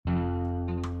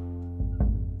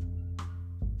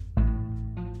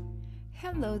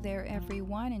Hello there,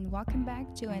 everyone, and welcome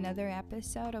back to another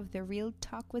episode of The Real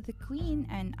Talk with the Queen.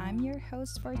 And I'm your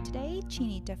host for today,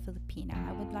 Chinita Filipina.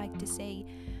 I would like to say,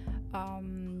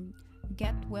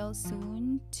 get well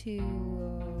soon to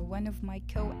one of my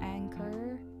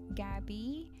co-anchor,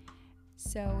 Gabby.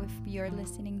 So if you're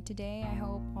listening today, I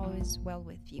hope all is well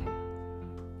with you.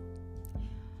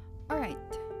 Alright,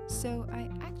 so I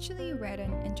actually read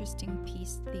an interesting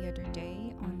piece the other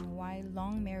day on why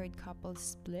long married couples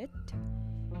split.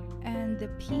 And the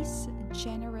piece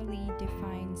generally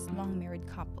defines long married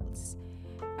couples,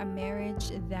 a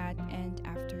marriage that ends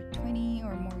after 20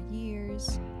 or more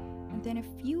years. And then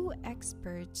a few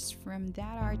experts from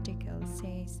that article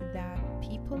says that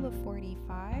people of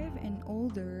 45 and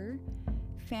older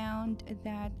found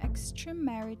that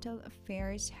extramarital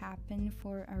affairs happen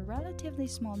for a relatively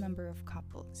small number of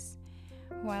couples,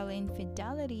 while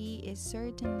infidelity is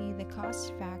certainly the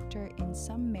cost factor in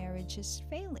some marriages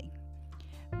failing.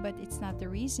 But it's not the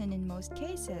reason in most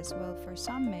cases. Well, for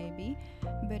some maybe,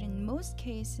 but in most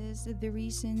cases, the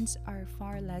reasons are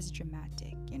far less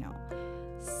dramatic.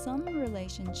 Some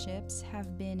relationships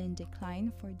have been in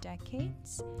decline for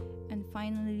decades and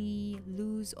finally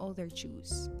lose all their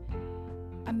juice.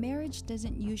 A marriage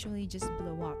doesn't usually just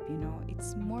blow up,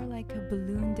 it's more like a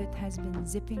balloon that has been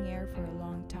zipping air for a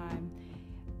long time.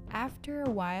 After a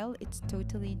while, it's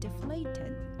totally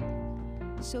deflated.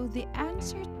 So the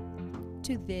answer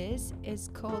to this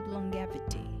is called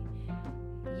longevity.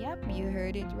 Yep, you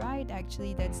heard it right.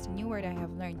 Actually, that's the new word I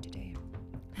have learned today.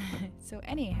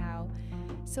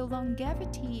 So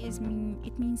longevity it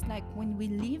means like when we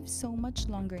live so much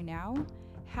longer now,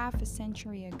 half a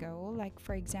century ago, like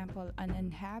for example, an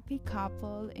unhappy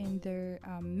couple in their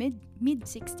mid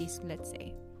 60s, let's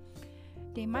say.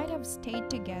 They might have stayed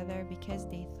together because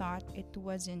they thought it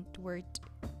wasn't worth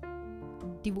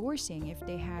divorcing if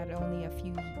they had only a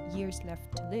few years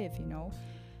left to live.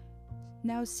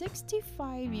 Now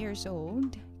 65 years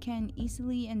old can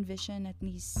easily envision at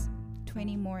least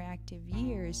 20 more active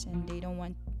years, and they don't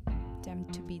want them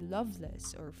to be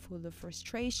loveless or full of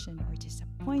frustration or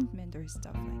disappointment or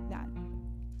stuff like that.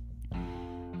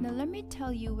 Now let me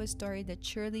tell you a story that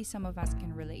surely some of us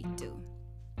can relate to.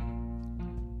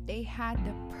 They had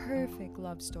the perfect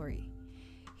love story.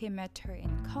 He met her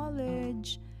in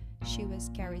college. She was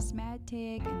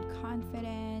charismatic and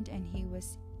confident, and he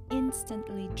was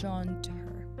instantly drawn to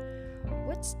her.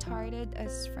 What started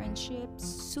as friendships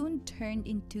soon turned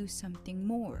into something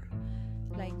more.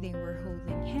 Like they were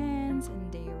holding hands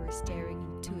and they were staring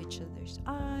into each other's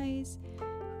eyes.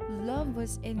 Love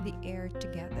was in the air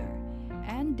together,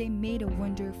 and they made a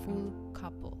wonderful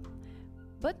couple.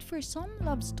 But for some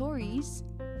love stories,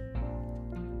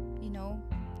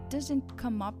 doesn't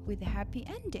come up with a happy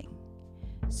ending.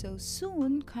 So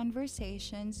soon,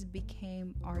 conversations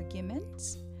became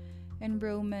arguments, and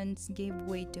romance gave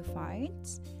way to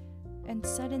fights, and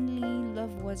suddenly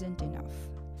love wasn't enough.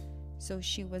 So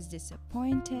she was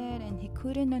disappointed, and he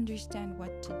couldn't understand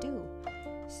what to do.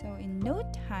 So in no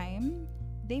time,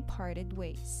 they parted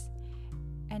ways.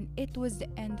 And it was the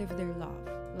end of their love,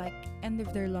 like end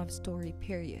of their love story,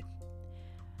 period.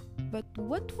 But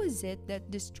what was it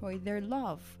that destroyed their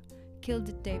love, killed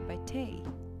it day by day?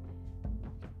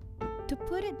 To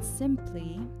put it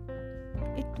simply,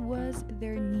 it was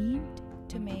their need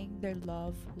to make their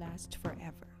love last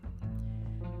forever.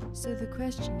 So the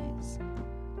question is,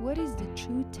 what is the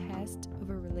true test of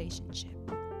a relationship?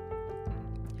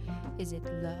 Is it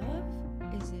love?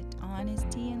 Is it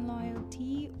honesty and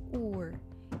loyalty? Or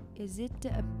is it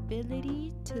the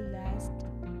ability to last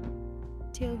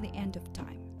till the end of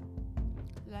time?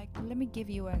 Let me give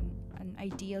you an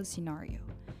ideal scenario.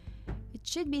 It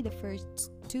should be the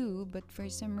first two, but for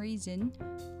some reason,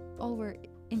 all we're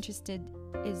interested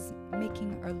is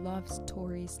making our love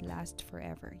stories last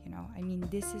forever.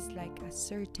 This is like a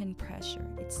certain pressure.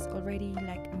 It's already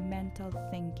like a mental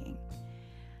thinking.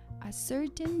 A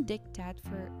certain diktat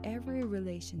for every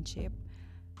relationship.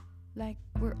 Like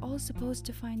we're all supposed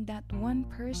to find that one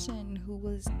person who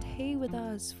will stay with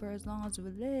us for as long as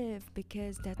we live,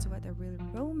 because that's what a real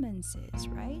romance is,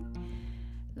 right?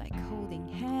 Like holding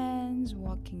hands,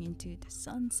 walking into the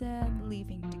sunset,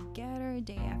 living together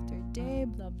day after day,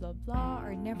 blah blah blah,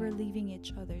 or never leaving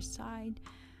each other's side.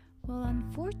 Well,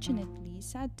 unfortunately,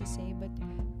 sad to say, but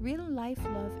real life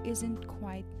love isn't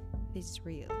quite this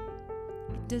real.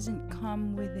 It doesn't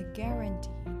come with a guarantee.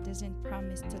 It doesn't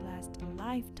promise to last a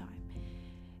lifetime.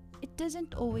 It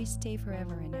doesn't always stay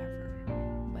forever and ever.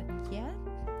 But yet,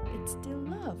 it's still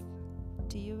love.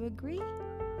 Do you agree?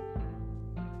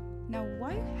 Now,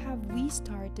 why have we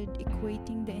started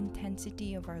equating the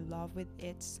intensity of our love with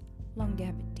its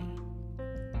longevity?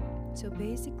 So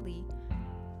basically,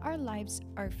 our lives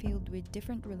are filled with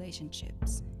different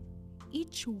relationships.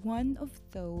 Each one of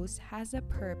those has a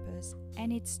purpose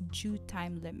and its due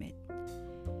time limit.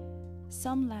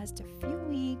 Some last a few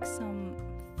weeks, some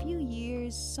few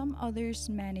years, some others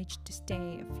manage to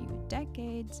stay a few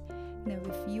decades. Now,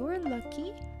 if you're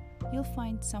lucky, you'll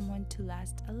find someone to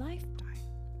last a lifetime.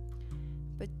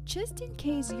 But just in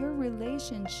case your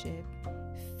relationship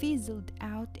fizzled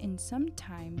out in some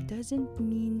time doesn't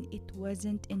mean it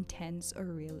wasn't intense or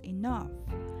real enough.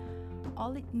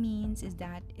 All it means is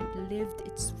that it lived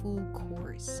its full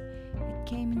course. It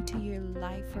came into your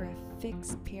life for a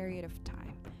fixed period of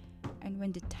time. And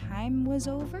when the time was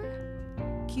over,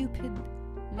 Cupid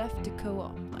left the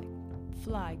co-op, like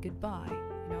fly goodbye,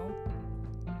 you know?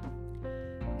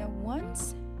 Now,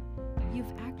 once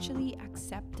you've actually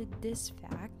accepted this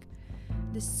fact,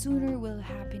 the sooner will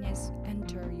happiness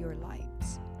enter your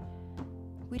lives.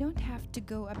 We don't have to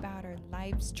go about our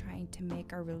lives trying to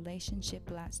make our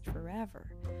relationship last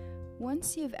forever.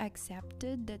 Once you've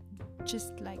accepted that,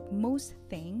 just like most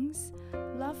things,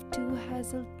 love too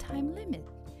has a time limit.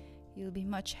 You'll be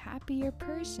much happier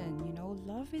person. You know,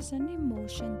 love is an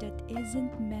emotion that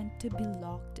isn't meant to be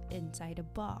locked inside a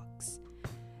box.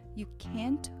 You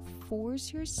can't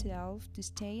force yourself to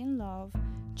stay in love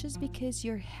just because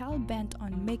you're hell-bent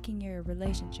on making your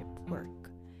relationship work.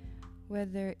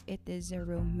 Whether it is a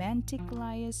romantic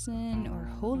liaison or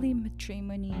holy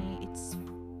matrimony, it's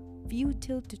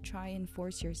futile to try and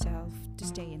force yourself to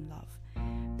stay in love.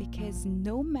 Because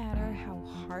no matter how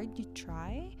hard you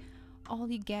try, all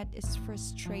you get is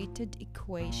frustrated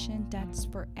equation that's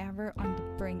forever on the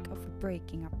brink of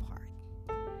breaking apart.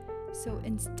 So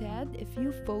instead, if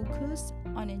you focus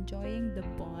on enjoying the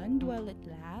bond while it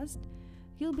lasts,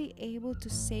 you'll be able to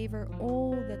savor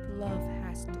all that love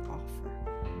has to offer.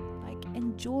 Like,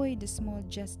 enjoy the small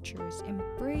gestures,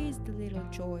 embrace the little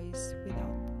joys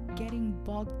without getting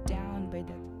bogged down by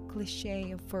the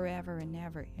cliche of forever and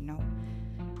ever, you know.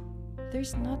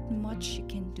 There's not much you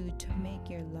can do to make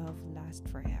your love last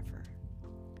forever.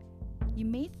 You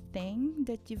may think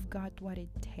that you've got what it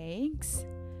takes,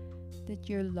 that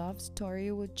your love story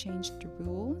would change the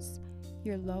rules.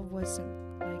 Your love will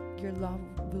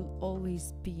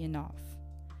always be enough.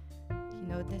 You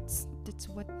know, that's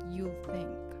what you'll think.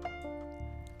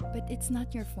 But it's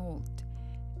not your fault.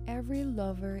 Every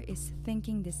lover is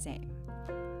thinking the same.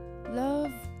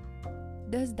 Love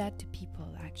does that to people,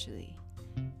 actually.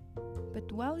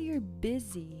 But while you're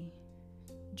busy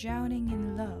drowning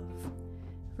in love,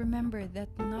 remember that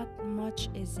not much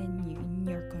is in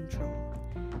your control.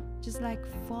 Just like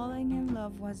falling in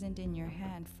love wasn't in your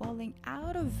hand, falling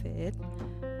out of it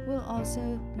will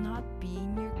also not be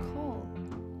in your call.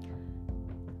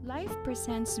 Life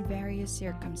presents various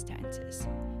circumstances.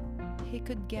 He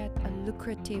could get a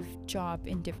lucrative job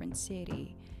in different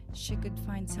city. She could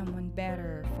find someone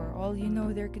better. For all you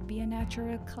know, there could be a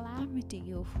natural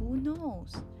calamity. Who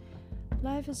knows?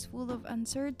 Life is full of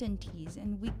uncertainties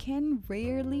and we can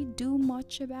rarely do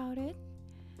much about it.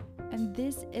 And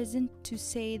this isn't to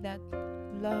say that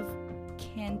love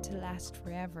can't last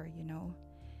forever, you know.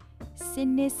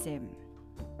 Cynicism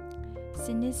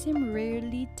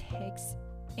rarely takes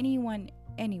anyone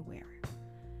anywhere.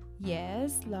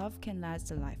 Yes, love can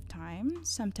last a lifetime,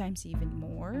 sometimes even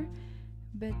more,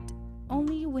 but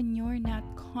only when you're not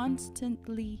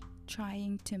constantly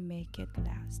trying to make it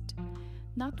last.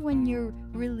 Not when you're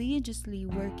religiously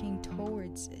working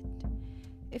towards it.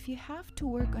 If you have to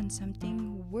work on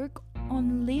something, work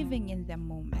on living in the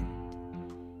moment.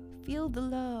 Feel the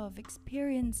love,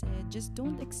 experience it, just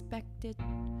don't expect it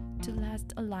to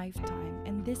last a lifetime.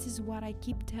 And this is what I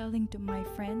keep telling to my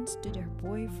friends, to their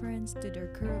boyfriends, to their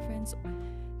girlfriends.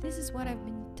 This is what I've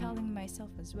been telling myself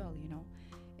as well, you know.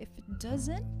 If it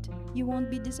doesn't, you won't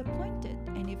be disappointed.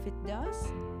 And if it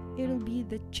does, it'll be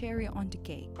the cherry on the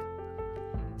cake.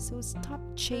 So stop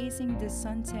chasing the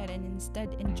sunset and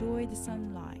instead enjoy the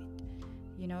sunlight.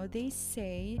 You know, they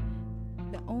say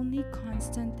the only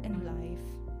constant in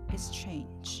life is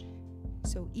change.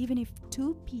 So even if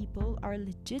two people are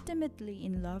legitimately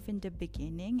in love in the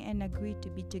beginning and agree to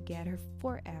be together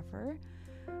forever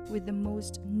with the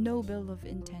most noble of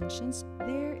intentions,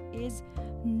 there is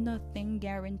nothing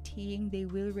guaranteeing they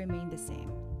will remain the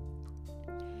same.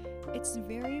 It's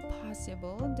very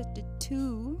possible that the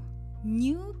two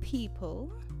new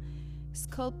people,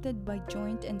 sculpted by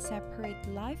joint and separate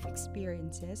life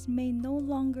experiences, may no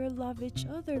longer love each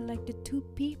other like the two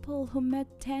people who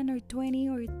met 10 or 20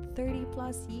 or 30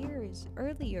 plus years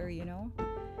earlier, you know.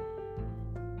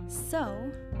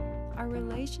 So, are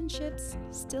relationships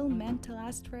still meant to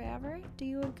last forever? Do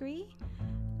you agree?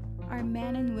 Are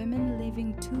men and women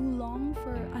living too long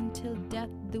for until death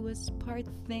do us part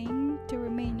thing to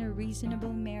remain a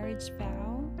reasonable marriage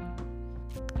vow?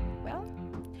 Well,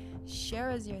 share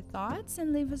us your thoughts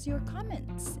and leave us your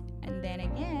comments. And then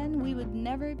again, we would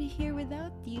never be here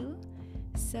without you.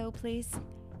 So please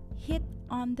hit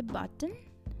on the button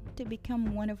to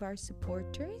become one of our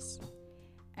supporters.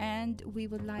 And we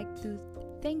would like to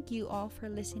thank you all for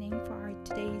listening for our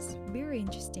today's very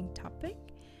interesting topic.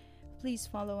 Please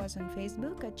follow us on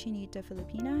Facebook at Chinita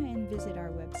Filipina and visit our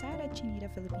website at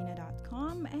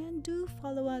chinitafilipina.com, and do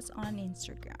follow us on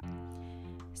Instagram.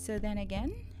 So then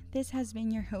again, this has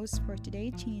been your host for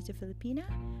today, Chinita Filipina,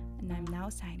 and I'm now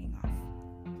signing off.